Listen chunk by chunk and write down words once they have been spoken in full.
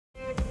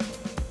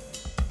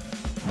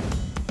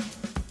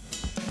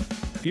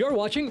You're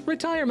watching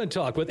Retirement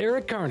Talk with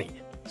Eric Kearney,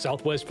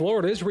 Southwest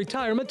Florida's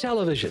retirement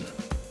television.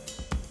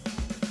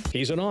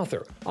 He's an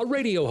author, a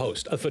radio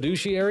host, a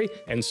fiduciary,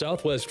 and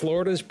Southwest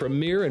Florida's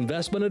premier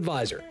investment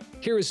advisor.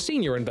 Here is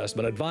Senior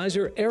Investment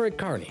Advisor Eric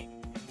Kearney.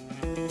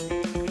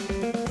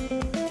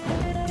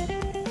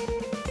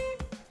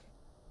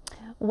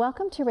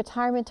 Welcome to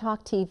Retirement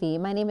Talk TV.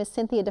 My name is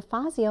Cynthia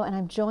DeFazio, and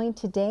I'm joined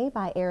today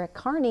by Eric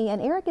Kearney.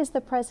 And Eric is the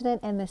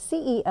president and the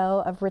CEO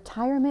of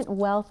Retirement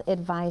Wealth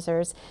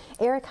Advisors.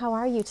 Eric, how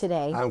are you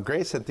today? I'm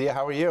great, Cynthia.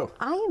 How are you?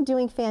 I am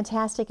doing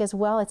fantastic as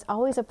well. It's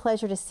always a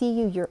pleasure to see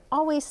you. You're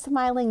always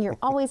smiling. You're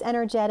always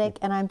energetic.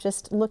 And I'm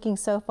just looking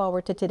so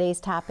forward to today's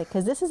topic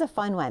because this is a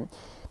fun one.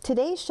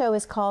 Today's show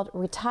is called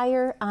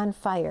Retire on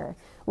Fire,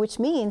 which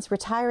means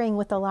retiring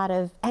with a lot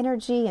of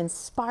energy and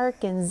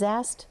spark and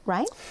zest,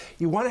 right?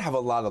 You want to have a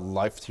lot of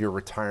life to your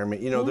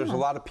retirement. You know, there's a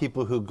lot of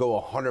people who go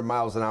 100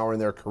 miles an hour in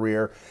their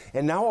career,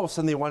 and now all of a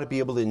sudden they want to be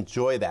able to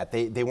enjoy that.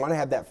 They want to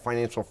have that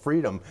financial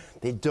freedom.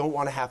 They don't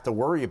want to have to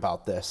worry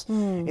about this.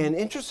 And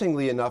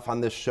interestingly enough,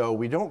 on this show,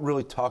 we don't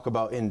really talk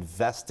about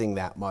investing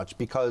that much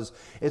because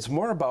it's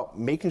more about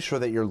making sure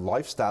that your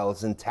lifestyle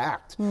is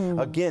intact.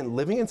 Again,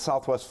 living in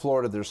Southwest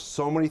Florida, there's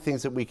so many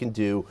things that we can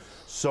do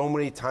so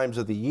many times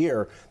of the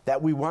year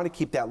that we want to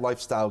keep that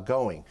lifestyle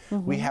going.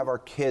 We have our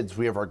kids,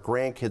 we have our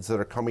grandkids that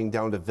are coming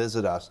down to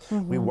visit us.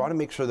 We want to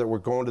make sure that we're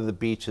going to the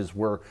beaches,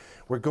 we're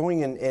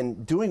going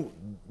and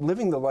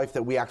living the life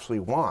that we actually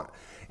want.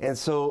 And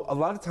so a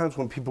lot of times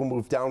when people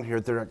move down here,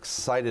 they're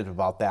excited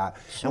about that.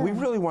 And we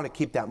really want to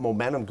keep that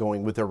momentum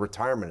going with their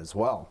retirement as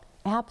well.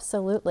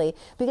 Absolutely.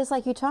 Because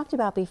like you talked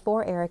about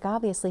before, Eric,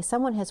 obviously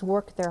someone has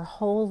worked their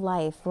whole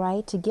life,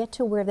 right, to get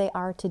to where they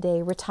are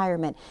today,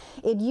 retirement.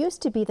 It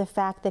used to be the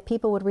fact that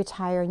people would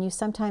retire and you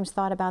sometimes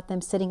thought about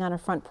them sitting on a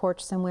front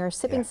porch somewhere,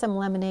 sipping some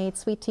lemonade,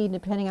 sweet tea,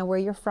 depending on where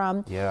you're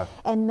from.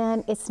 And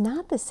then it's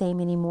not the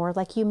same anymore.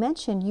 Like you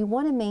mentioned, you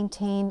want to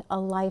maintain a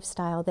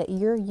lifestyle that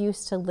you're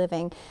used to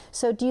living.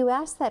 So do you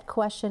ask that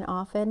question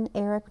often,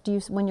 Eric?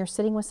 When you're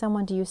sitting with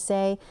someone, do you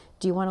say,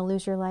 do you want to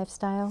lose your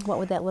lifestyle? What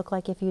would that look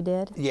like if you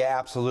did? Yeah,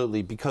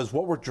 absolutely. Because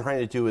what we're trying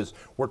to do is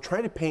we're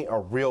trying to paint a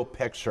real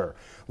picture.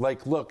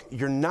 Like, look,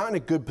 you're not in a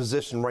good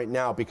position right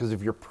now because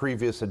of your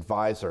previous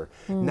advisor.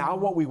 Now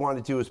what we want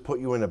to do is put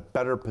you in a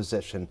better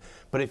position.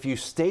 But if you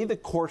stay the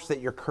course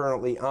that you're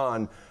currently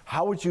on,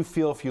 how would you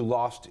feel if you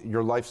lost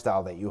your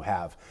lifestyle that you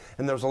have?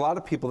 And there's a lot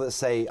of people that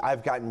say,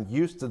 I've gotten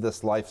used to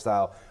this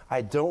lifestyle.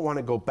 I don't want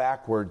to go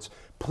backwards.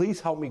 Please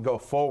help me go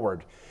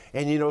forward.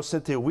 And you know,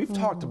 Cynthia, we've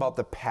talked about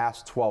the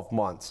past 12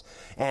 months,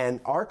 and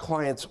our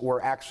clients were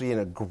actually in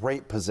a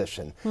great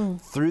position.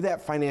 Through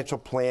that financial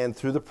plan,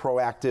 through the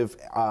proactive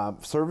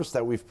service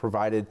that we've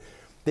provided,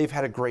 they've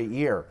had a great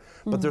year.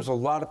 But there's a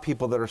lot of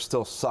people that are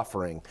still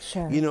suffering.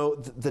 You know,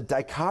 the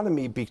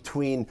dichotomy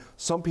between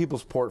some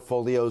people's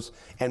portfolios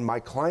and my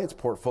clients'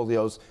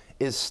 portfolios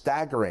is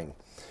staggering.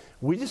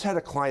 We just had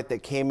a client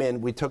that came in,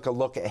 we took a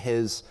look at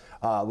his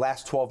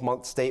last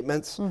 12-month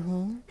statements.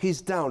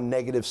 He's down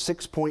negative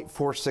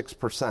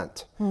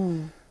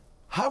 6.46%.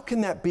 How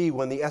can that be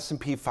when the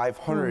S&P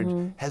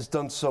 500 has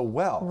done so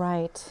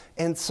well?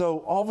 And so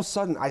all of a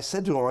sudden I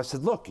said to him, I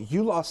said, look,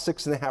 you lost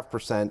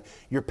 6.5%.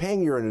 You're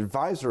paying your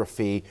advisor a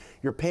fee.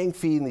 You're paying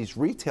fee in these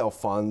retail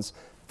funds.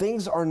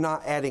 Things are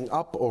not adding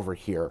up over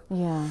here.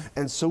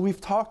 And so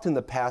we've talked in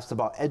the past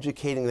about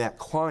educating that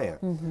client.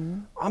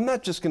 I'm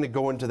not just going to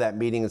go into that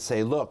meeting and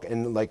say, look,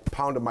 and like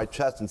pound on my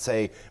chest and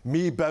say,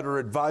 me better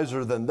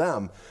advisor than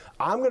them.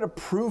 I'm going to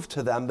prove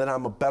to them that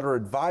I'm a better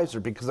advisor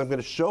because I'm going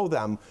to show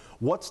them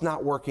what's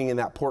not working in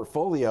that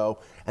portfolio.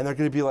 And they're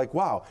going to be like,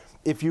 wow,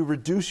 if you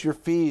reduce your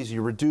fees,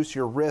 you reduce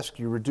your risk,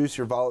 you reduce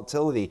your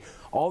volatility,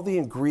 all the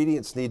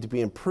ingredients need to be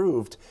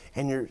improved,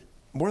 and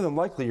more than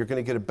likely, you're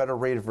going to get a better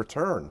rate of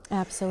return.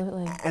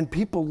 Absolutely. And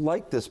people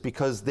like this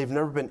because they've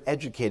never been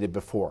educated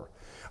before.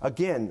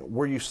 Again,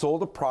 were you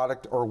sold a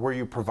product or were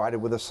you provided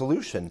with a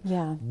solution?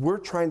 We're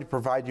trying to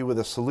provide you with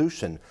a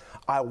solution.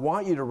 I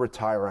want you to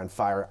retire on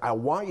fire. I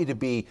want you to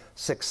be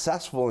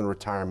successful in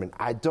retirement.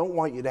 I don't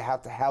want you to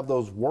have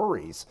those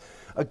worries.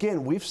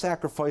 Again, we've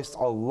sacrificed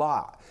a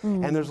lot.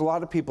 And there's a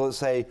lot of people that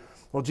say,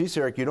 well, geez,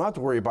 Eric, you don't have to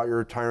worry about your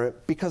retirement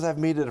because I've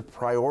made it a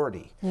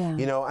priority.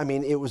 You know, I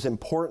mean, it was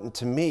important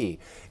to me.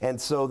 And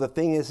so the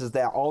thing is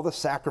that all the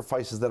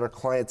sacrifices that our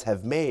clients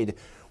have made,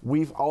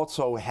 we've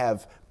also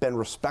have been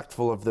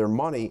respectful of their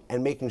money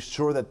and making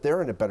sure that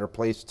they're in a better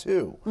place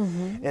too.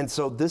 And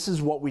so this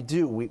is what we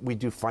do. We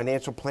do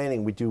financial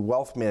planning, we do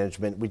wealth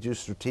management, we do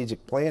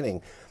strategic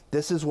planning.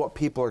 This is what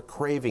people are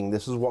craving.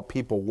 This is what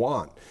people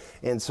want.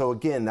 And so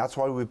again, that's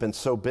why we've been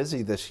so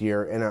busy this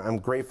year, and I'm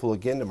grateful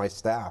again to my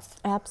staff.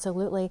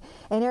 Absolutely.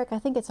 And Eric, I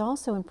think it's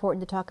also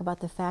important to talk about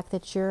the fact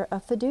that you're a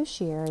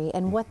fiduciary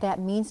and what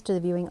that means to the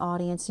viewing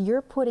audience.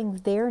 You're putting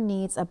their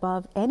needs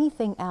above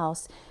anything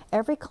else.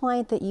 Every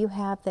client that you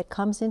have that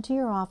comes into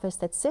your office,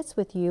 that sits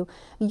with you,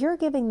 you're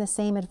giving the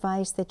same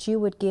advice that you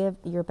would give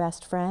your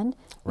best friend,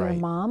 your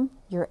mom,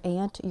 your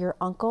aunt, your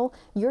uncle.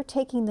 You're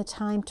taking the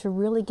time to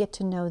really get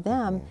to know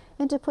them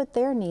and to put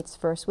their needs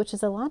first, which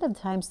is a lot of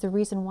times the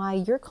reason why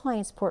your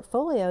clients'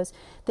 portfolios,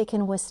 they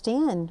can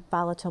withstand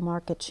volatile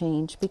market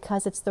change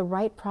because it's the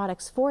right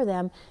products for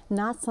them,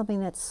 not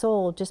something that's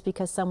sold just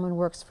because someone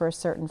works for a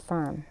certain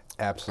firm.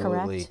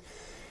 Absolutely. Correct?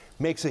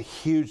 Makes a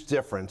huge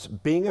difference.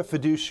 Being a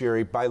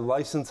fiduciary by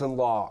license and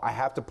law, I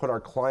have to put our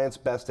client's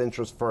best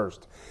interest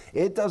first.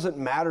 It doesn't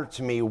matter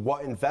to me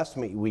what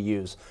investment we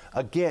use.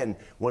 Again,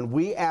 when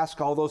we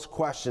ask all those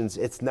questions,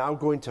 it's now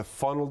going to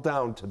funnel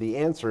down to the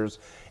answers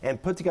and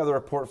put together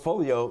a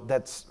portfolio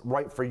that's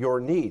right for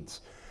your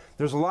needs.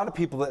 There's a lot of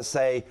people that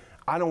say,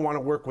 I don't want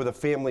to work with a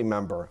family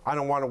member. I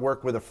don't want to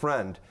work with a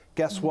friend.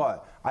 Guess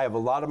what? I have a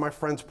lot of my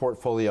friends'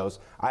 portfolios.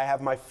 I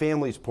have my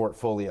family's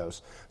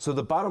portfolios. So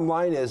the bottom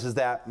line is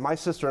that my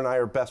sister and I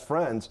are best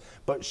friends,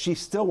 but she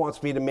still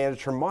wants me to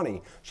manage her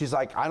money. She's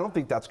like, I don't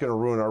think that's going to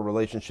ruin our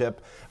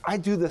relationship. I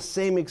do the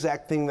same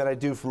exact thing that I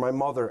do for my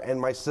mother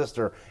and my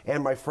sister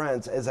and my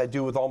friends as I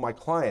do with all my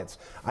clients.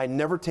 I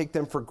never take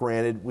them for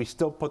granted. We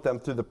still put them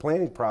through the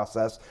planning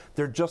process.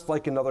 They're just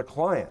like another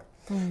client.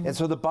 And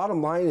so the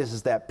bottom line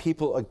is that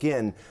people,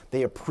 again,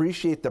 they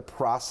appreciate the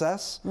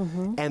process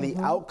and the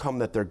outcome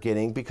that they're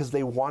getting because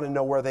they want to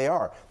know where they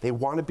are. They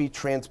want to be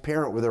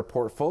transparent with their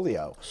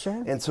portfolio.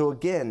 Sure. And so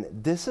again,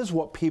 this is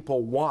what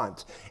people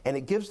want, and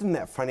it gives them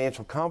that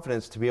financial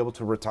confidence to be able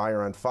to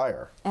retire on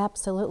fire.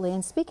 Absolutely.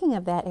 And speaking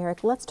of that,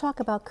 Eric, let's talk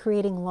about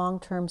creating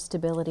long-term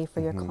stability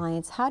for your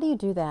clients. How do you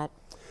do that?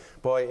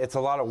 Boy, it's a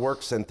lot of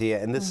work,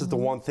 Cynthia, and this is the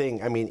one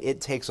thing, I mean,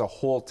 it takes a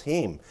whole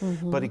team.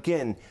 But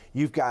again,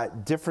 you've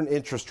got different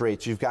interest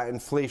rates, you've got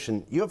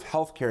inflation, you have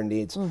healthcare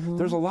needs.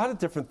 There's a lot of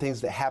different things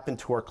that happen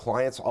to our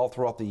clients all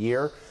throughout the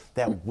year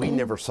that we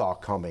never saw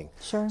coming.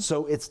 Sure.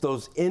 So it's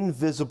those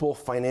invisible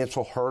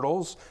financial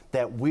hurdles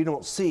that we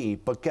don't see,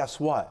 but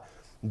guess what?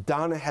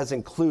 Donna has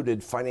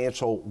included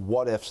financial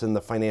what-ifs in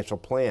the financial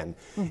plan,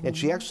 and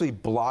she actually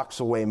blocks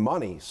away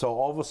money. So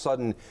all of a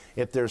sudden,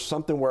 if there's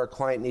something where a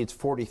client needs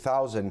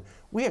 $40,000,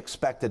 we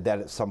expected that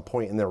at some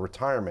point in their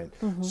retirement.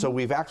 So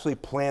we've actually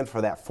planned for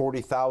that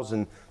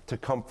 $40,000 to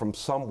come from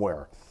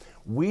somewhere.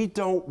 We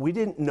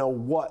didn't know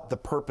what the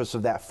purpose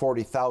of that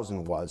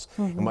 $40,000 was.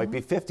 It might be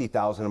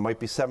 $50,000, it might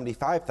be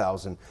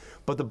 $75,000.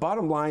 But the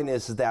bottom line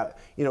is that,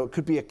 you know, it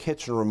could be a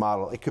kitchen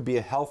remodel, it could be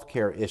a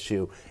healthcare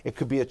issue, it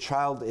could be a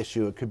child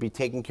issue, it could be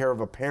taking care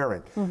of a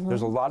parent.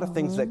 There's a lot of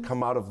things that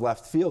come out of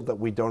left field that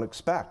we don't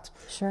expect.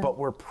 Sure. But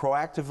we're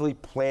proactively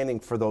planning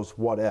for those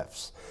what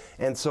ifs.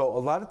 And so a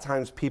lot of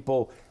times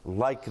people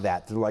like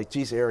that. They're like,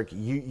 geez, Eric,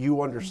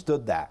 you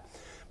understood that.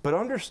 But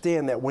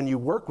understand that when you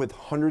work with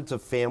hundreds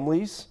of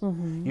families,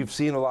 you've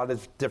seen a lot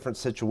of different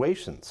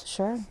situations.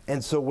 Sure.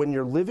 And so when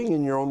you're living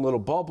in your own little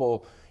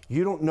bubble,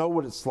 you don't know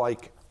what it's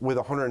like with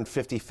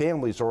 150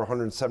 families or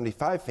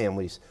 175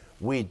 families.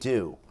 We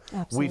do.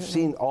 Absolutely. We've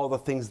seen all the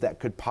things that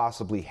could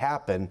possibly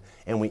happen,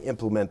 and we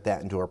implement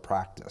that into our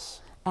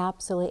practice.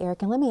 Absolutely,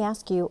 Eric. And let me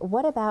ask you,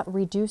 what about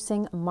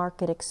reducing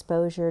market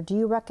exposure? Do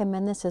you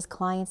recommend this as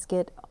clients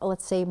get,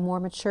 let's say, more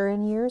mature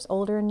in years,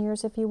 older in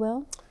years, if you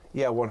will?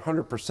 Yeah,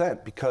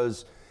 100%,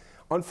 because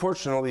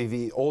unfortunately,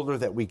 the older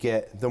that we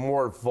get, the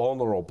more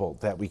vulnerable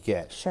that we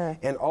get. Sure.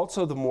 And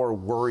also the more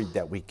worried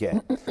that we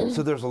get.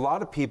 So there's a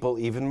lot of people,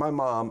 even my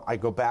mom, I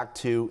go back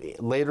to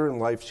later in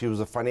life, she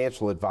was a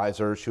financial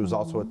advisor. She was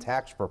also a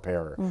tax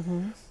preparer.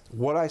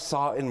 What I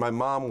saw in my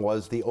mom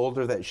was the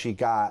older that she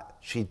got,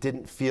 she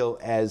didn't feel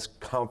as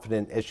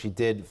confident as she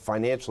did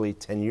financially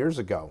 10 years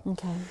ago.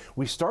 Okay.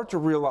 We start to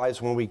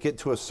realize when we get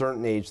to a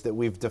certain age that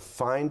we've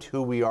defined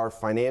who we are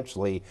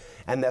financially,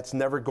 and that's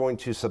never going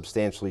to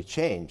substantially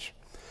change.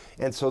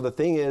 And so the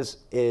thing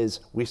is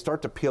we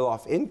start to peel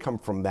off income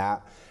from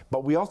that,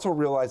 but we also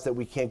realize that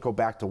we can't go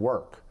back to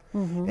work.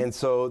 And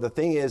so the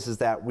thing is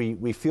that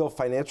we feel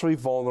financially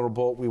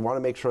vulnerable. We want to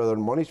make sure that our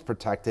money's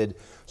protected.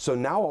 So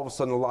now all of a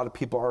sudden a lot of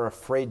people are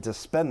afraid to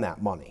spend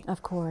that money.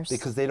 Of course.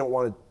 Because they don't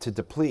want it to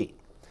deplete.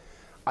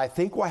 I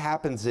think what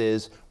happens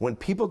is when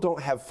people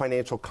don't have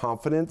financial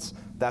confidence,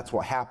 that's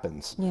what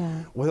happens.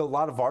 Yeah. With a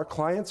lot of our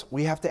clients,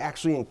 we have to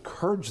actually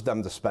encourage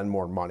them to spend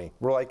more money.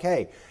 We're like,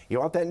 hey, you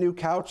want that new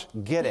couch?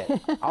 Get it.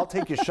 I'll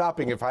take you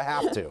shopping if I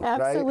have to.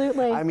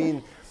 Absolutely. Right? I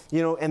mean,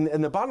 you know,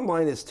 and the bottom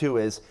line is too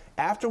is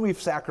after we've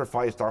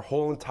sacrificed our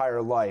whole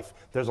entire life,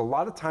 there's a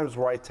lot of times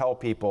where I tell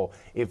people,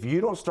 if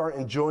you don't start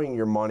enjoying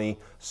your money,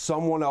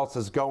 someone else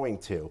is going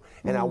to.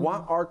 And I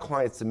want our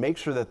clients to make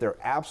sure that they're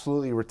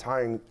absolutely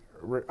retiring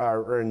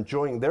or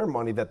enjoying their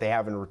money that they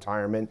have in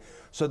retirement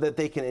so that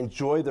they can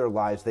enjoy their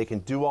lives, they can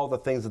do all the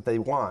things that they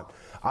want.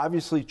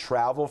 Obviously,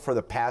 travel for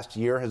the past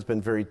year has been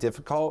very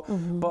difficult,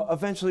 but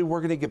eventually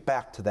we're going to get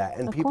back to that,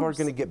 and people are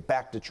going to get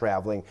back to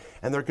traveling,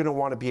 and they're going to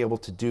want to be able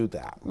to do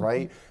that,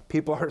 right?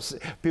 People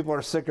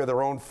are sick of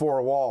their own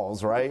four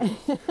walls, right?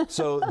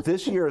 So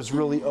this year has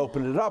really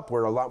opened it up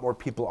where a lot more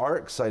people are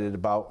excited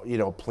about, you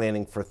know,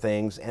 planning for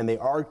things, and they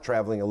are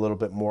traveling a little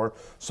bit more,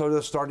 so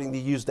they're starting to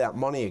use that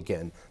money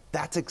again.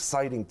 That's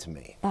exciting to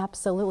me.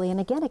 Absolutely. And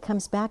again, it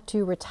comes back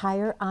to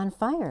retire on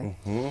fire.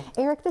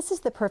 Eric, this is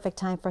the perfect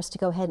time for us to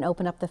go ahead and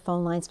open up up the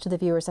phone lines to the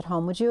viewers at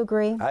home. Would you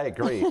agree? I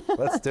agree.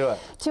 Let's do it.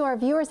 To our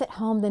viewers at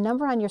home, the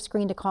number on your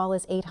screen to call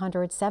is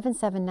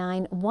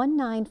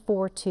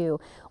 800-779-1942.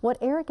 What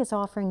Eric is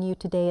offering you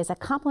today is a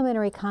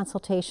complimentary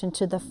consultation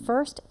to the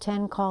first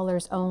 10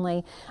 callers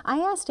only. I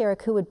asked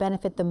Eric who would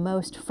benefit the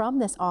most from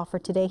this offer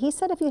today. He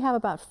said if you have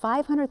about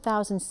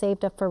 $500,000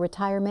 saved up for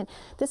retirement,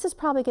 this is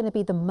probably going to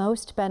be the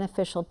most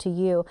beneficial to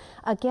you.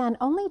 Again,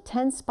 only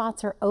 10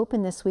 spots are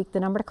open this week. The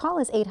number to call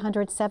is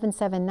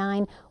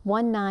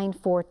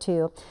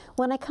 800-779-1942.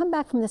 When I come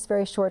back from this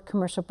very short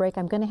commercial break,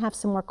 I'm going to have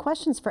some more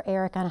questions for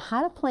Eric on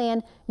how to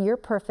plan your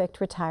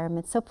perfect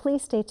retirement. So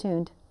please stay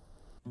tuned.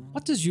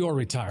 What does your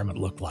retirement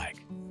look like?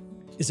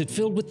 Is it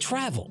filled with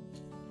travel,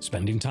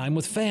 spending time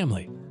with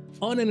family,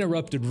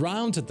 uninterrupted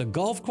rounds at the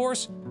golf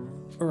course?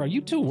 Or are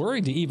you too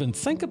worried to even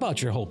think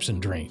about your hopes and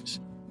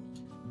dreams?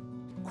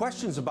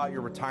 Questions about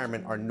your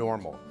retirement are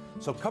normal.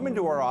 So come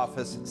into our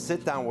office,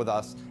 sit down with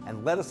us,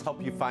 and let us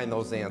help you find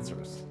those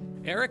answers.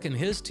 Eric and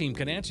his team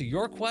can answer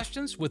your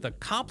questions with a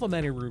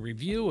complimentary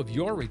review of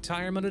your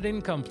retirement and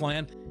income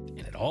plan, and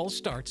it all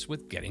starts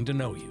with getting to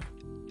know you.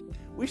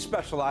 We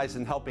specialize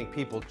in helping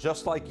people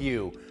just like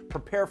you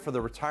prepare for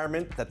the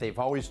retirement that they've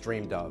always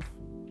dreamed of.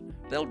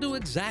 They'll do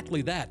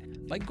exactly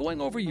that by going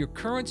over your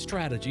current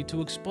strategy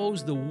to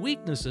expose the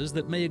weaknesses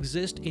that may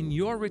exist in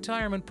your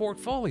retirement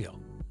portfolio.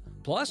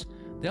 Plus,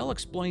 they'll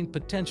explain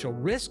potential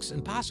risks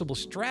and possible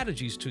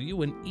strategies to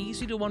you in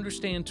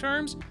easy-to-understand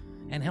terms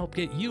and help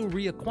get you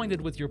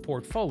reacquainted with your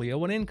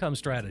portfolio and income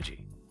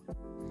strategy.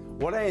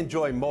 What I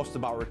enjoy most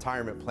about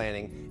retirement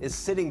planning is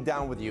sitting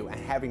down with you and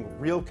having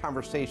real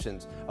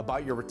conversations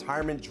about your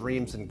retirement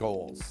dreams and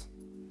goals.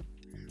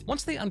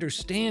 Once they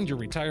understand your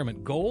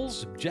retirement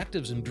goals,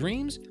 objectives, and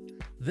dreams,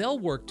 they'll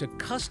work to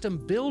custom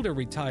build a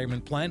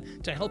retirement plan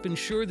to help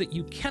ensure that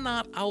you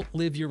cannot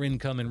outlive your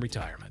income in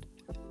retirement.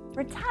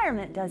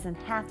 Retirement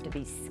doesn't have to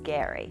be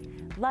scary.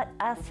 Let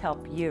us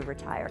help you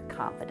retire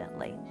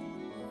confidently.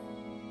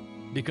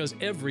 Because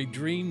every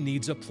dream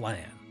needs a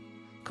plan.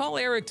 Call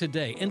Eric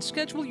today and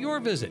schedule your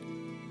visit.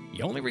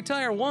 You only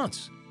retire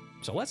once,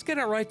 so let's get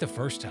it right the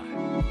first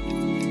time.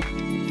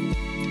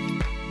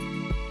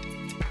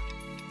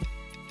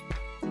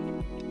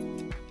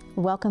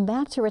 Welcome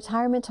back to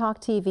Retirement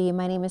Talk TV.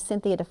 My name is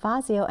Cynthia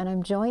DeFazio, and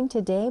I'm joined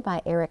today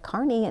by Eric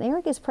Kearney. And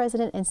Eric is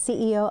President and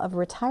CEO of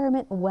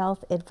Retirement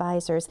Wealth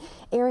Advisors.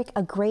 Eric,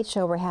 a great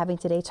show we're having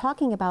today,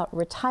 talking about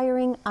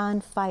retiring on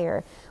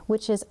fire,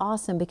 which is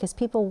awesome because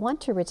people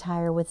want to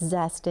retire with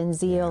zest and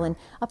zeal and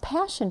a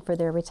passion for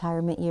their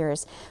retirement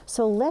years.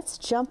 So let's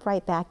jump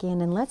right back in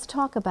and let's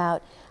talk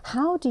about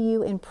how do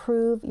you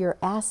improve your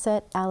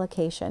asset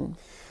allocation?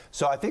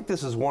 So I think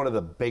this is one of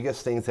the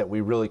biggest things that we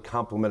really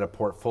complement a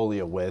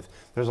portfolio with.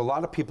 There's a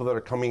lot of people that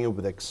are coming in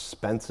with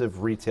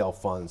expensive retail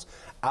funds,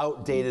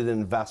 outdated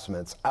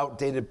investments,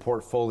 outdated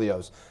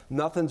portfolios.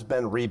 Nothing's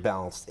been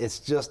rebalanced. It's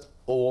just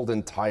old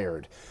and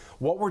tired.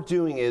 What we're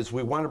doing is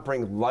we want to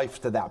bring life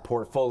to that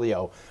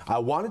portfolio. I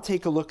want to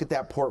take a look at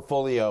that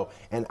portfolio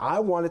and I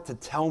want it to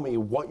tell me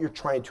what you're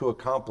trying to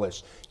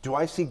accomplish. Do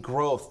I see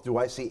growth? Do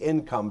I see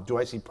income? Do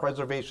I see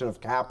preservation of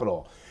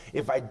capital?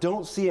 If I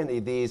don't see any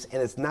of these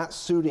and it's not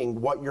suiting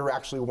what you're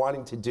actually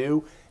wanting to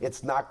do,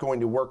 it's not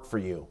going to work for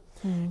you.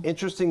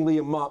 Interestingly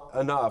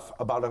enough,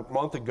 about a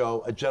month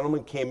ago, a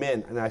gentleman came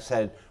in and I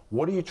said,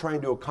 what are you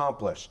trying to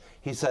accomplish?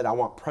 He said, I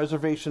want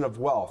preservation of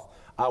wealth.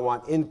 I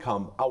want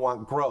income. I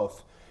want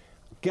growth.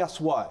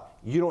 Guess what?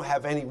 You don't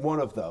have any one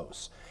of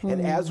those.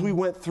 And as we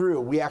went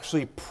through, we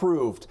actually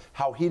proved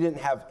how he didn't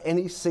have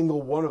any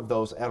single one of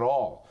those at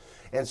all.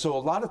 And so a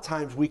lot of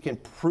times we can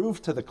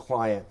prove to the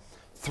client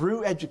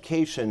through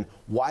education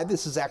why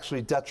this is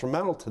actually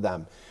detrimental to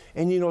them.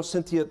 And you know,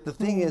 Cynthia, the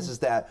thing is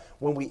that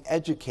when we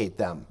educate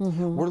them,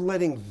 we're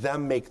letting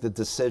them make the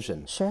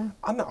decision. Sure.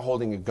 I'm not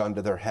holding a gun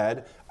to their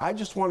head. I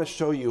just want to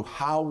show you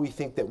how we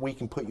think that we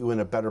can put you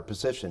in a better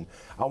position.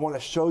 I want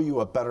to show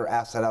you a better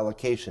asset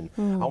allocation.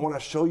 I want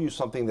to show you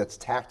something that's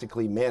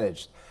tactically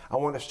managed. I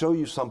want to show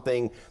you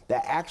something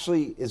that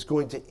actually is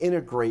going to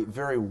integrate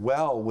very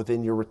well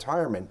within your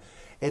retirement.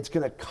 It's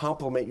going to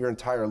complement your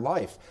entire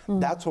life.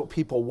 That's what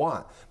people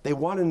want. They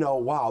want to know,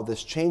 wow,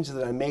 this change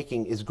that I'm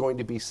making is going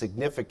to be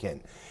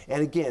significant.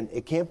 And again,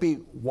 it can't be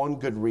one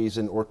good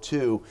reason or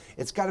two.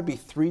 It's got to be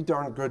 3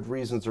 darn good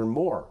reasons or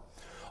more.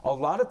 A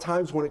lot of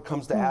times when it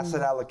comes to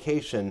asset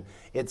allocation,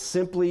 it's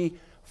simply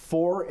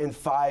 4 and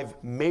 5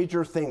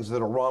 major things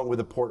that are wrong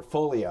with a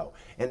portfolio.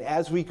 And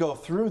as we go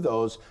through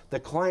those, the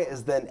client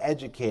is then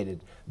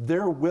educated.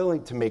 They're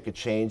willing to make a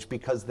change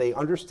because they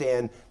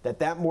understand that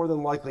that more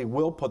than likely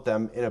will put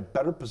them in a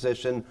better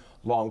position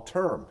long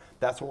term.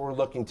 That's what we're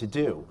looking to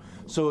do.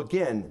 So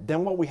again,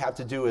 then what we have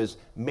to do is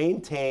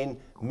maintain,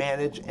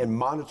 manage, and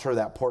monitor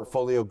that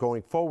portfolio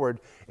going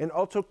forward, and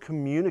also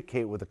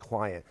communicate with the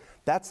client.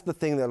 That's the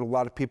thing that a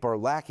lot of people are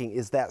lacking,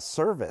 is that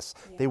service.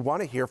 They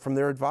want to hear from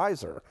their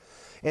advisor.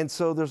 And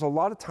so there's a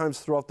lot of times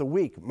throughout the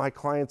week, my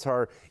clients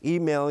are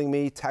emailing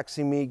me,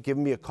 texting me,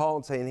 giving me a call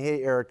and saying,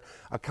 hey, Eric,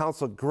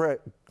 accounts look great,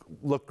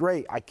 look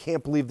great. I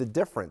can't believe the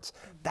difference.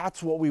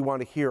 That's what we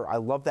want to hear. I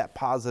love that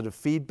positive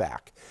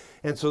feedback.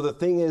 And so the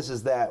thing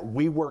is that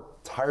we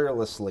work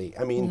tirelessly.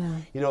 I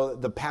mean, you know,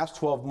 the past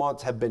 12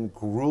 months have been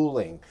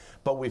grueling,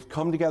 but we've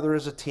come together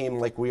as a team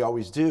like we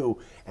always do,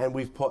 and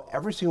we've put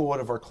every single one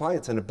of our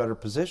clients in a better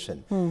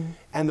position.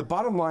 And the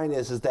bottom line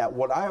is that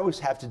what I always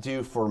have to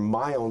do for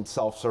my own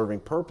self-serving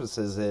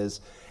purposes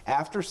is,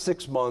 after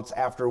 6 months,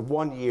 after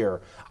 1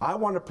 year, I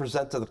want to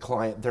present to the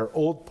client their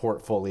old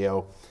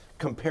portfolio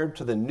compared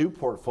to the new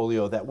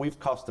portfolio that we've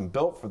custom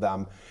built for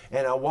them.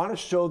 And I want to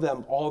show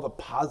them all the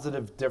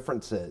positive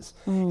differences.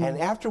 And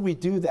after we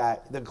do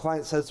that, the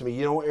client says to me,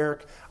 you know,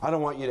 Eric, I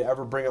don't want you to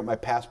ever bring up my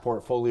past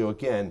portfolio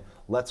again.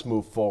 Let's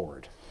move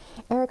forward.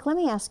 Eric, let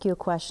me ask you a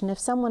question. If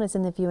someone is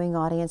in the viewing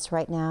audience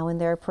right now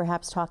and they're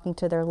perhaps talking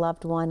to their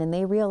loved one and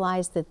they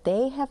realize that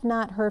they have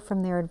not heard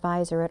from their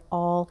advisor at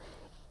all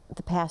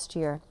the past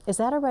year, is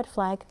that a red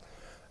flag?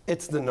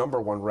 It's the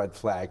 #1 red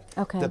flag.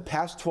 Okay. The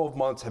past 12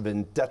 months have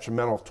been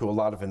detrimental to a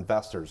lot of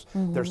investors.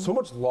 There's so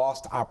much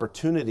lost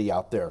opportunity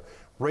out there.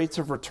 Rates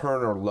of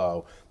return are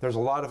low. There's a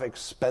lot of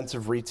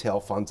expensive retail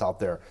funds out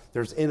there.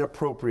 There's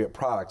inappropriate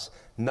products.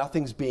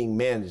 Nothing's being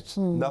managed.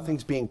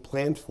 Nothing's being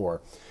planned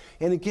for.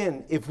 And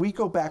again, if we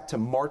go back to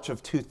March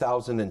of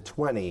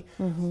 2020,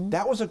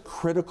 that was a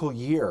critical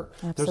year.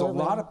 Absolutely. There's a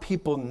lot of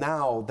people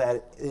now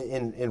that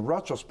in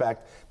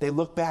retrospect, they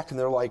look back and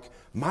they're like,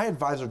 my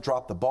advisor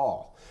dropped the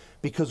ball.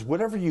 Because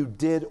whatever you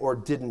did or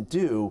didn't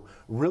do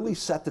really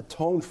set the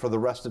tone for the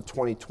rest of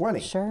 2020.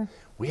 Sure.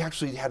 We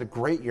actually had a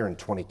great year in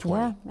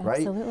 2020, right?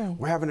 Absolutely.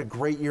 We're having a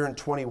great year in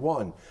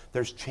 21.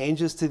 There's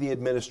changes to the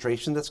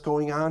administration that's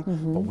going on,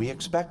 but we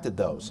expected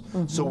those.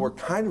 So we're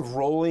kind of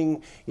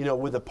rolling, you know,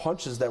 with the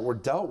punches that we're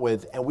dealt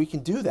with, and we can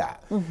do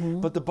that.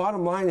 But the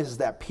bottom line is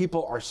that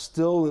people are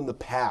still in the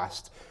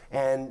past,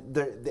 and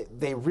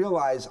they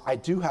realize I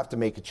do have to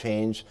make a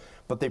change,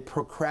 but they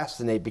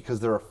procrastinate because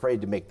they're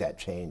afraid to make that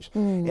change.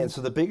 And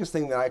so the biggest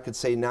thing that I could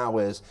say now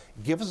is,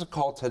 give us a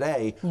call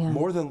today.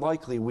 More than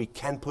likely, we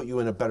can put you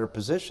in a better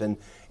position.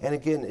 And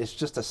again, it's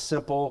just a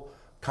simple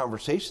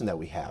conversation that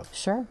we have.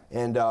 Sure.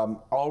 And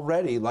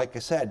already, like I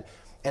said,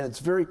 and it's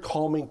very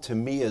calming to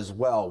me as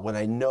well when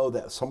I know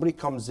that somebody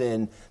comes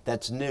in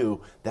that's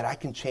new, that I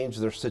can change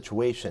their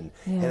situation.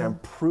 And I'm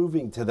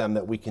proving to them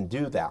that we can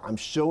do that. I'm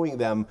showing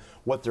them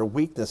what their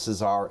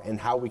weaknesses are and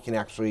how we can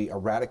actually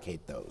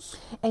eradicate those.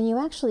 And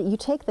you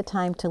take the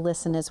time to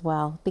listen as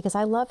well, because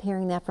I love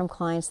hearing that from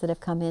clients that have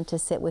come in to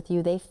sit with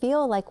you. They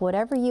feel like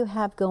whatever you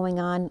have going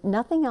on,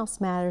 nothing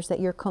else matters, that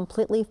you're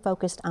completely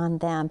focused on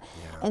them.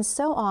 And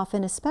so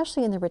often,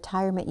 especially in the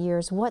retirement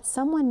years, what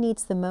someone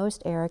needs the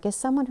most, Eric, is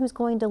someone who's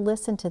going to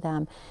listen to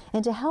them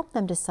and to help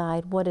them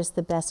decide what is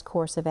the best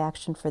course of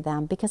action for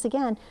them. Because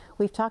again,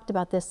 we've talked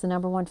about this, the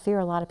 #1 fear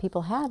a lot of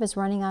people have is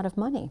running out of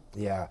money.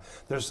 Yeah,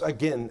 there's,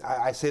 again,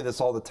 I say this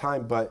all the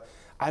time, but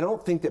I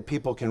don't think that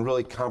people can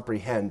really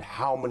comprehend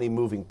how many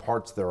moving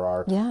parts there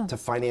are to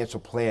financial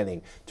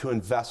planning, to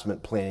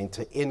investment planning,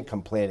 to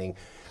income planning.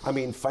 I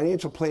mean,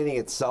 financial planning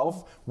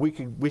itself, we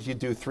could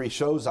do 3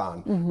 shows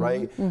on,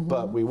 right?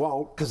 But we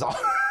won't, because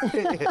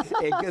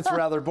it gets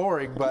rather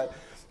boring.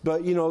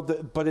 But you know,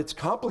 but it's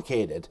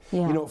complicated.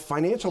 You know,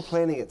 financial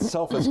planning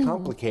itself is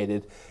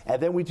complicated,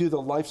 and then we do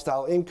the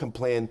lifestyle income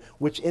plan,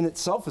 which in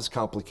itself is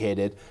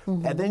complicated,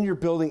 and then you're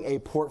building a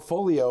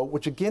portfolio,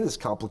 which again is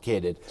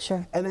complicated.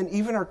 Sure. And then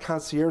even our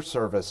concierge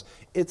service,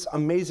 it's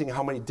amazing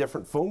how many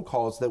different phone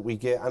calls that we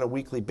get on a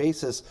weekly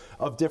basis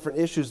of different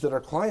issues that our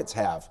clients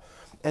have.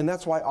 And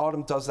that's why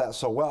Autumn does that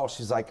so well.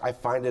 She's like, I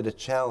find it a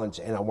challenge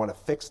and I want to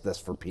fix this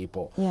for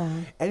people.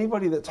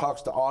 Anybody that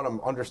talks to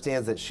Autumn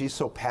understands that she's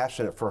so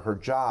passionate for her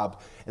job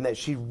and that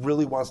she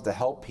really wants to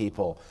help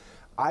people.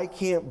 I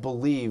can't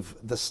believe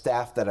the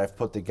staff that I've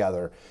put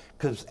together,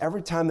 because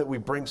every time that we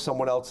bring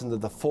someone else into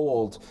the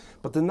fold,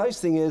 but the nice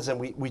thing is, and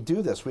we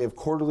do this, we have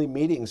quarterly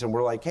meetings and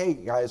we're like, hey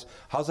guys,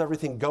 how's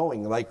everything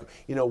going? Like,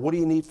 you know, what do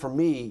you need from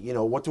me? You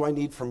know, what do I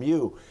need from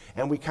you?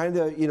 And we kind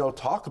of, you know,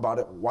 talk about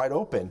it wide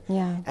open.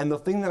 And the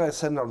thing that I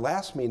said in our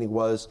last meeting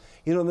was,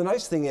 you know, the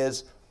nice thing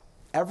is,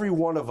 every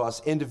one of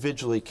us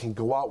individually can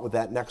go out with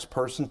that next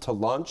person to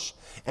lunch,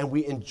 and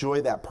we enjoy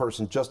that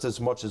person just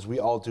as much as we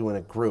all do in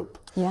a group.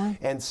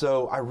 And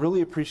so I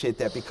really appreciate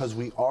that, because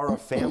we are a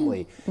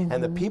family,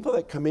 and the people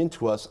that come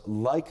into us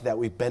like that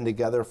we've been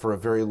together for a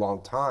very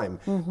long time.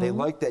 They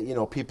like that, you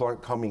know, people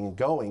aren't coming and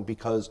going,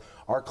 because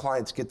our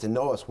clients get to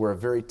know us. We're a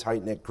very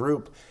tight-knit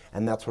group,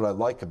 and that's what I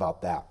like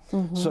about that.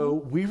 So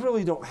we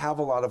really don't have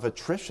a lot of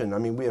attrition. I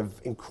mean, we have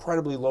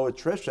incredibly low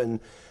attrition.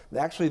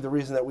 Actually, the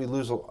reason that we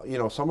lose, you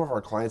know, some of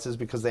our clients is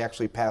because they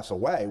actually pass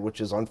away, which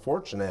is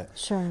unfortunate.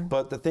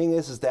 But the thing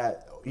is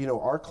that, you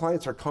know, our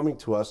clients are coming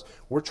to us.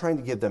 We're trying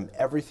to give them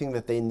everything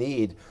that they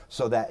need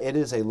so that it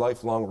is a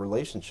lifelong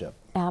relationship.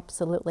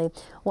 Absolutely.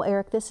 Well,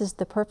 Eric, this is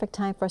the perfect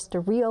time for us to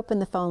reopen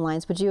the phone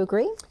lines. Would you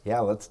agree? Yeah,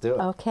 let's do it.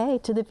 Okay.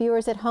 To the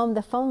viewers at home,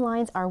 the phone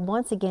lines are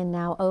once again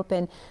now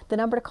open. The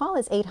number to call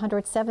is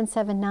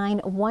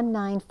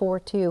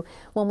 800-779-1942.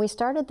 When we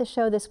started the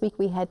show this week,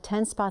 we had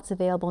 10 spots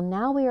available.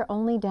 Now we are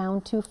only down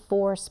to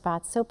 4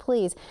 spots. So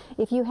please,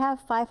 if you have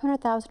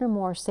 $500,000 or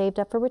more saved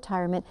up for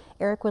retirement,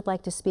 Eric would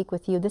like to speak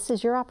with you. This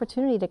is your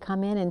opportunity to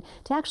come in and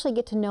to actually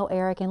get to know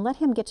Eric and let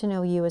him get to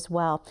know you as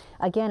well.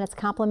 Again, it's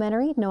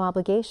complimentary, no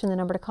obligation. The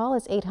number to call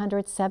is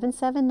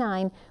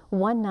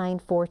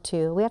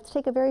 800-779-1942. We have to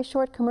take a very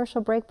short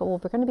commercial break, but we're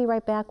going to be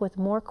right back with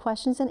more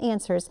questions and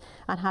answers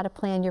on how to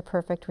plan your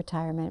perfect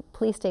retirement.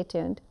 Please stay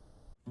tuned.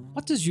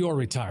 What does your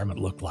retirement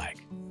look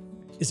like?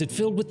 Is it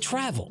filled with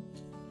travel,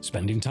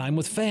 spending time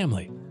with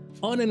family,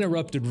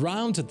 uninterrupted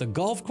rounds at the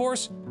golf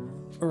course?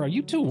 Or are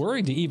you too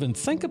worried to even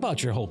think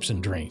about your hopes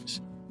and dreams?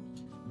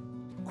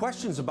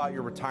 Questions about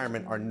your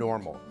retirement are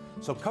normal.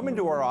 So come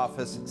into our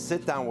office,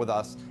 sit down with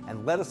us,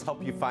 and let us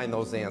help you find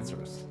those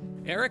answers.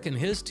 Eric and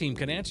his team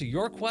can answer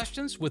your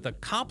questions with a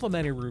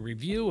complimentary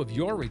review of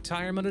your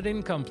retirement and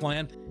income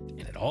plan,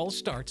 and it all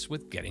starts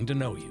with getting to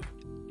know you.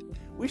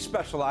 We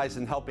specialize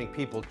in helping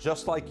people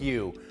just like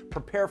you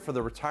prepare for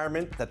the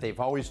retirement that they've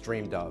always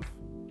dreamed of.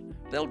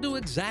 They'll do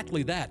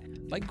exactly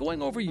that by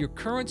going over your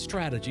current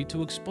strategy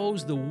to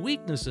expose the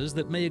weaknesses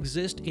that may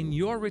exist in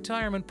your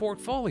retirement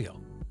portfolio.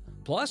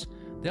 Plus,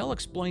 they'll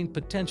explain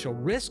potential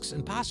risks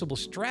and possible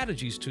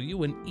strategies to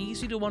you in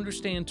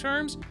easy-to-understand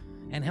terms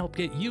and help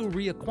get you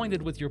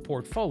reacquainted with your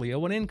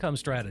portfolio and income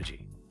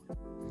strategy.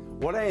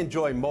 What I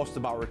enjoy most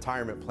about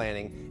retirement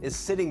planning is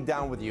sitting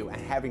down with you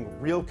and having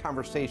real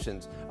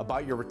conversations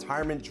about your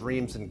retirement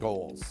dreams and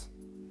goals.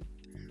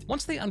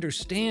 Once they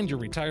understand your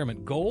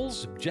retirement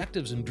goals,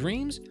 objectives, and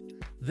dreams,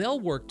 they'll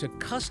work to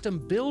custom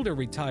build a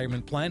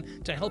retirement plan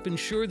to help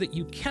ensure that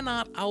you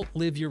cannot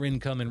outlive your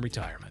income in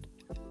retirement.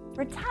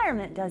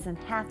 Retirement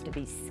doesn't have to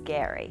be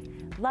scary.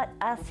 Let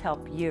us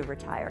help you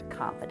retire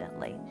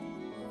confidently.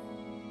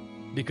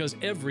 Because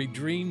every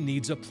dream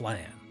needs a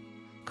plan.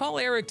 Call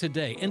Eric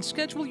today and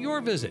schedule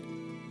your visit.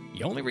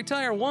 You only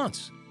retire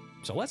once,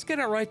 so let's get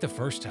it right the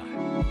first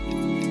time.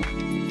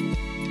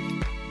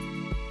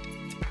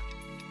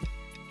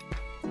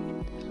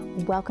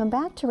 Welcome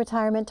back to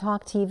Retirement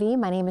Talk TV.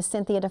 My name is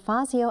Cynthia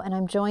DeFazio, and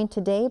I'm joined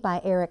today by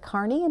Eric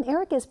Kearney. And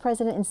Eric is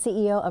President and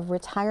CEO of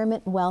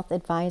Retirement Wealth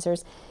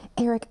Advisors.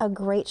 Eric, a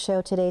great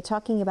show today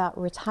talking about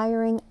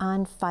retiring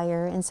on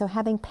fire, and so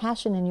having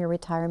passion in your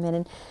retirement.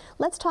 And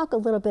let's talk a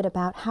little bit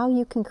about how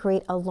you can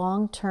create a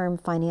long-term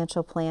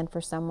financial plan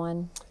for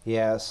someone.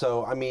 Yeah,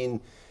 so I mean,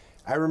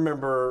 I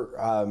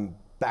remember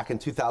back in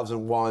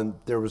 2001,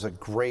 there was a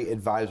great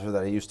advisor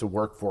that I used to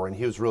work for, and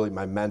he was really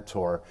my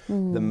mentor.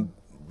 The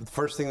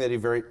first thing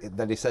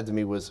that he said to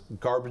me was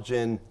garbage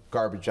in,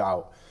 garbage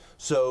out.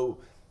 So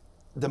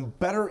the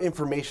better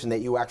information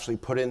that you actually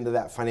put into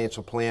that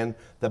financial plan,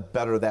 the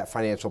better that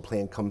financial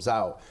plan comes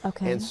out.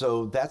 Okay. And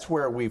so that's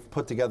where we've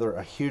put together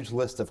a huge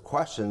list of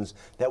questions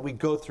that we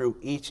go through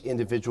each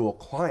individual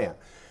client.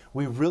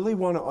 We really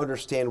want to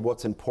understand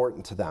what's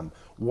important to them.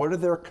 What are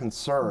their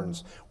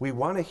concerns? We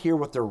want to hear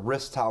what their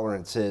risk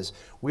tolerance is.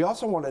 We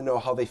also want to know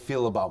how they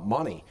feel about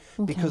money,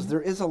 because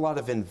there is a lot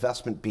of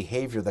investment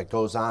behavior that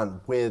goes on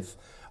with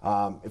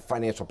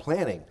financial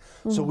planning.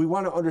 So we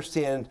want to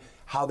understand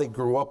how they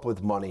grew up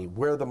with money,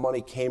 where the money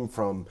came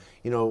from,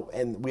 you know,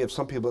 and we have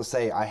some people that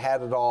say, I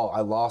had it all,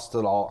 I lost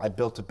it all, I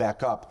built it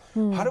back up.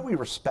 How do we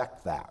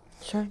respect that?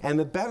 Sure. And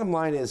the bottom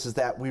line is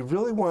that we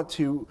really want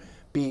to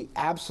be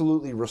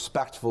absolutely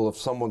respectful of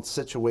someone's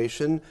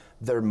situation,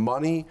 their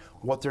money,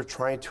 what they're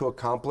trying to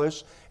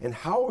accomplish, and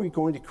how are we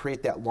going to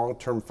create that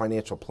long-term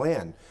financial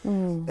plan.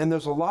 And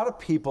there's a lot of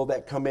people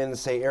that come in and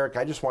say, Eric,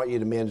 I just want you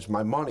to manage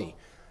my money.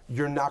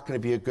 You're not going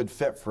to be a good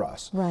fit for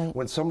us. Right.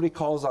 When somebody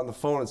calls on the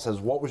phone and says,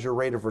 what was your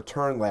rate of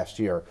return last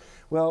year?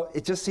 Well,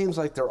 it just seems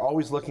like they're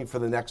always looking for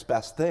the next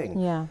best thing.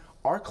 Yeah.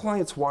 Our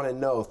clients want to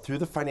know through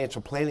the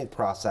financial planning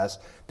process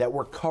that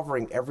we're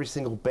covering every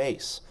single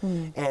base.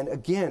 And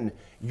again,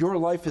 your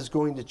life is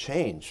going to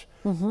change.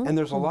 And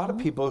there's a lot of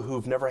people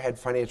who've never had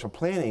financial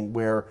planning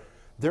where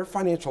their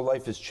financial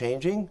life is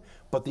changing,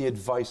 but the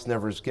advice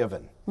never is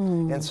given.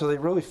 And so they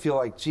really feel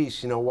like,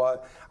 geez, you know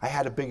what? I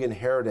had a big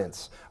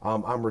inheritance.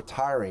 I'm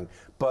retiring,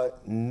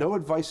 but no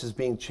advice is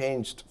being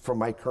changed from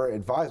my current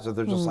advisor.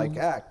 They're just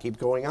like, keep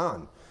going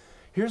on.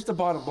 Here's the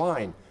bottom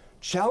line.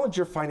 Challenge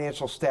your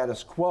financial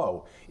status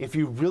quo. If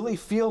you really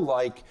feel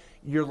like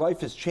your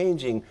life is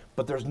changing,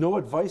 but there's no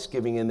advice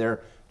giving in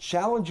there,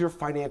 challenge your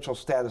financial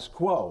status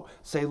quo.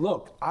 Say,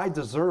 look, I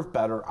deserve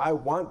better. I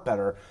want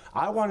better.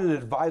 I want an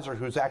advisor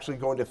who's actually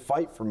going to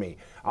fight for me.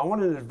 I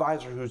want an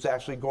advisor who's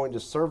actually going to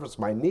service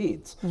my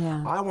needs.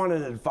 I want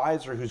an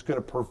advisor who's going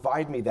to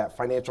provide me that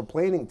financial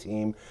planning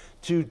team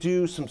to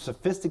do some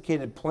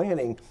sophisticated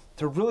planning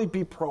to really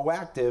be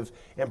proactive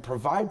and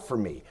provide for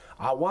me.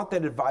 I want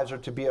that advisor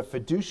to be a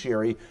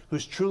fiduciary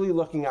who's truly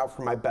looking out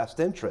for my best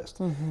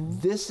interest.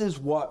 This is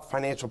what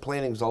financial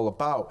planning is all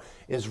about,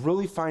 is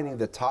really finding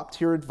the top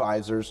tier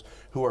advisors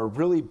who are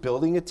really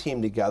building a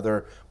team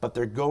together, but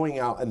they're going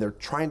out and they're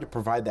trying to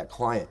provide that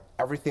client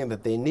everything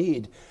that they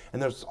need.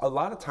 And there's a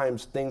lot of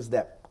times things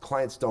that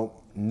clients don't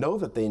know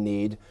that they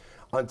need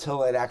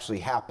until it actually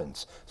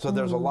happens. So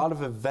there's a lot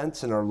of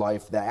events in our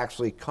life that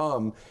actually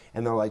come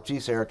and they're like,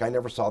 geez, Eric, I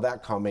never saw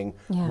that coming.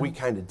 Yeah. We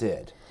kind of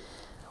did.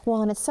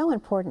 Well, and it's so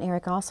important,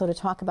 Eric, also to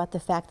talk about the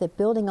fact that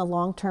building a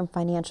long-term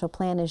financial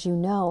plan, as you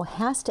know,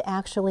 has to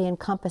actually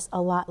encompass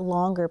a lot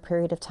longer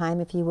period of time,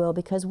 if you will,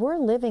 because we're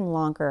living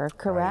longer,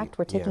 correct? Right.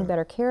 We're taking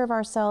better care of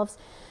ourselves.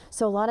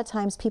 So a lot of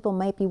times people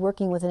might be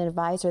working with an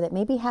advisor that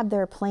maybe have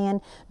their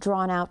plan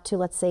drawn out to,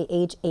 let's say,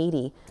 age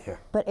 80. Yeah.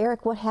 But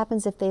Eric, what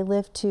happens if they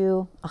live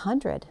to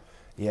 100?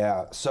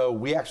 Yeah, so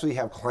we actually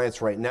have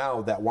clients right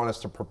now that want us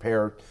to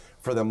prepare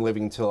for them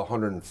living till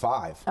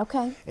 105.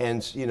 Okay.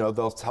 And, you know,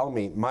 they'll tell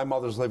me, my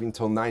mother's living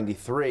till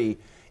 93,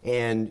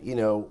 and, you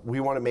know, we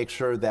want to make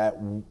sure that,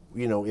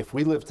 you know, if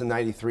we live to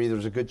 93,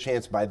 there's a good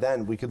chance by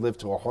then we could live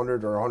to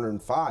 100 or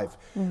 105.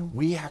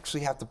 We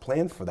actually have to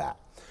plan for that.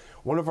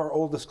 One of our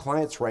oldest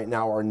clients right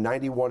now are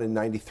 91 and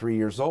 93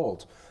 years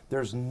old.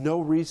 There's no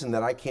reason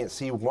that I can't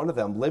see one of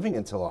them living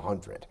until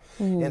 100.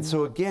 And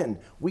so again,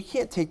 we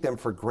can't take them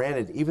for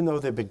granted. Even though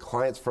they've been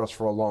clients for us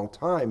for a long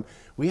time,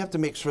 we have to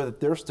make sure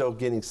that they're still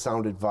getting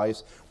sound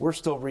advice. We're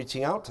still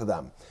reaching out to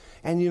them.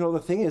 And you know, the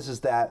thing is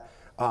that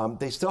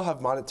they still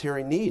have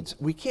monetary needs.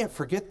 We can't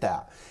forget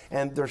that.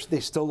 And they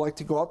still like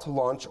to go out to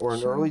lunch or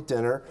an early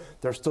dinner.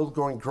 They're still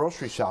going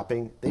grocery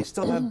shopping. They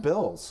still have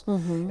bills.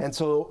 And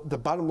so the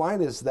bottom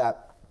line is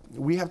that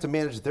we have to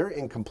manage their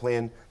income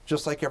plan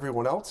just like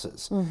everyone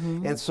else's.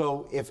 And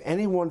so if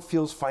anyone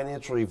feels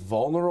financially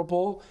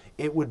vulnerable,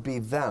 it would be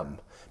them.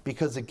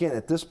 Because again,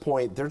 at this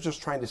point, they're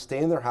just trying to stay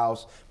in their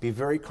house, be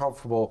very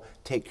comfortable,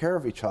 take care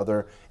of each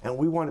other, and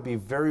we want to be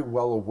very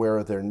well aware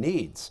of their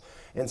needs.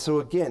 And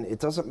so again, it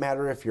doesn't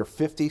matter if you're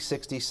 50,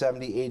 60,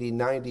 70, 80,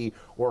 90,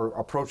 or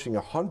approaching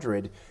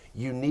 100,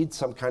 you need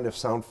some kind of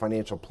sound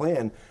financial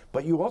plan,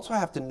 but you also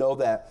have to know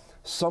that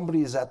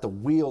somebody is at the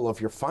wheel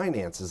of your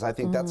finances. I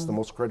think that's the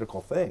most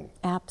critical thing.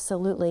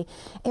 Absolutely.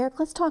 Eric,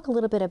 let's talk a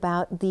little bit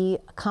about the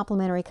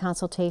complimentary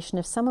consultation.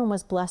 If someone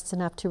was blessed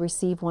enough to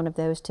receive one of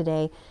those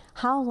today,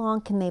 how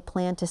long can they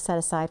plan to set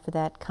aside for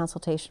that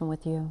consultation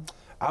with you?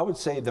 I would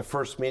say the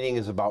first meeting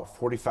is about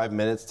 45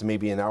 minutes to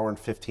maybe an hour and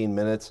 15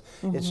 minutes.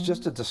 It's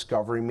just a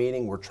discovery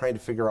meeting. We're trying to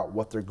figure out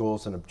what their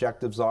goals and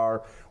objectives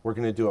are. We're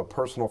going to do a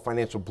personal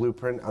financial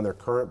blueprint on their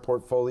current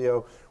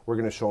portfolio. We're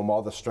going to show them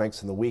all the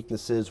strengths and the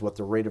weaknesses, what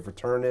the rate of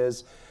return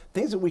is,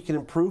 things that we can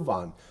improve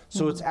on.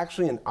 So it's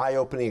actually an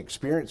eye-opening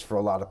experience for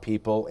a lot of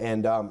people.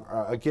 And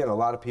again, a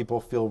lot of people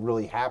feel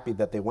really happy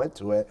that they went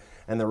to it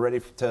and they're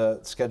ready to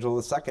schedule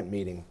the second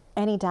meeting.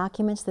 Any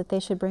documents that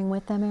they should bring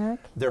with them, Eric?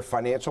 Their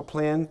financial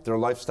plan, their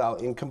lifestyle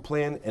income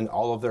plan, and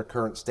all of their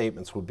current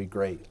statements would be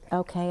great.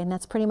 Okay, and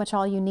that's pretty much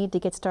all you need to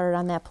get started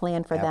on that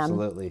plan for them.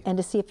 Absolutely. And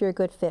to see if you're a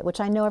good fit, which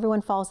I know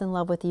everyone falls in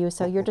love with you,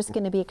 so you're just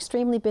going to be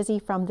extremely busy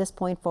from this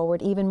point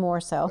forward, even more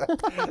so.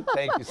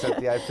 Thank you,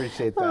 Cynthia. I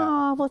appreciate that.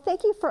 Oh, well,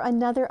 thank you for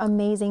another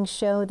amazing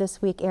show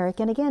this week, Eric.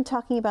 And again,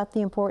 talking about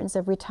the importance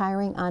of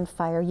retiring on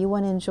fire. You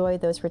want to enjoy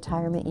those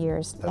retirement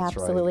years. That's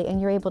absolutely. right.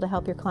 And you're able to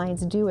help your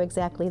clients do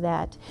exactly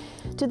that.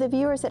 To the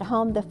viewers at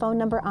home, the phone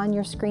number on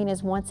your screen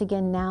is once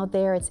again now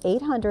there. It's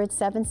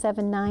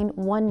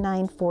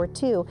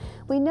 800-779-1942.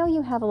 We know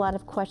you have a lot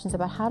of questions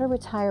about how to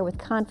retire with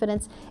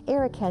confidence.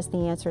 Eric has the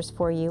answers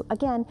for you.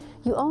 Again,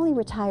 you only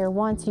retire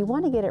once. You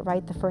want to get it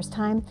right the first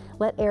time.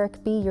 Let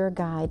Eric be your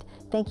guide.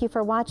 Thank you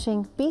for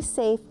watching. Be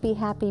safe, be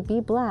happy, be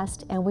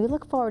blessed, and we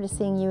look forward to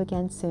seeing you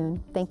again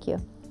soon. Thank you.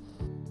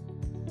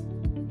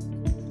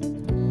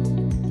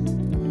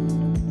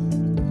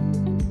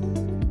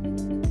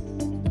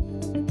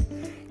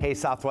 Hey,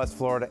 Southwest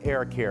Florida,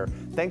 Eric here.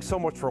 Thanks so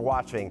much for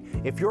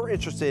watching. If you're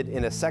interested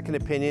in a second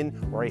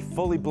opinion or a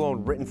fully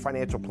blown written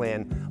financial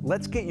plan,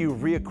 let's get you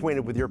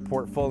reacquainted with your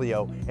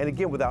portfolio, and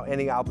again, without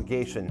any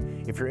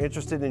obligation. If you're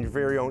interested in your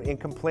very own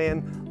income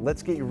plan,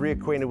 let's get you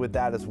reacquainted with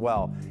that as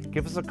well.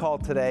 Give us a call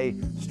today.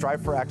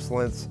 Strive for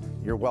excellence.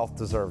 Your wealth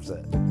deserves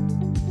it.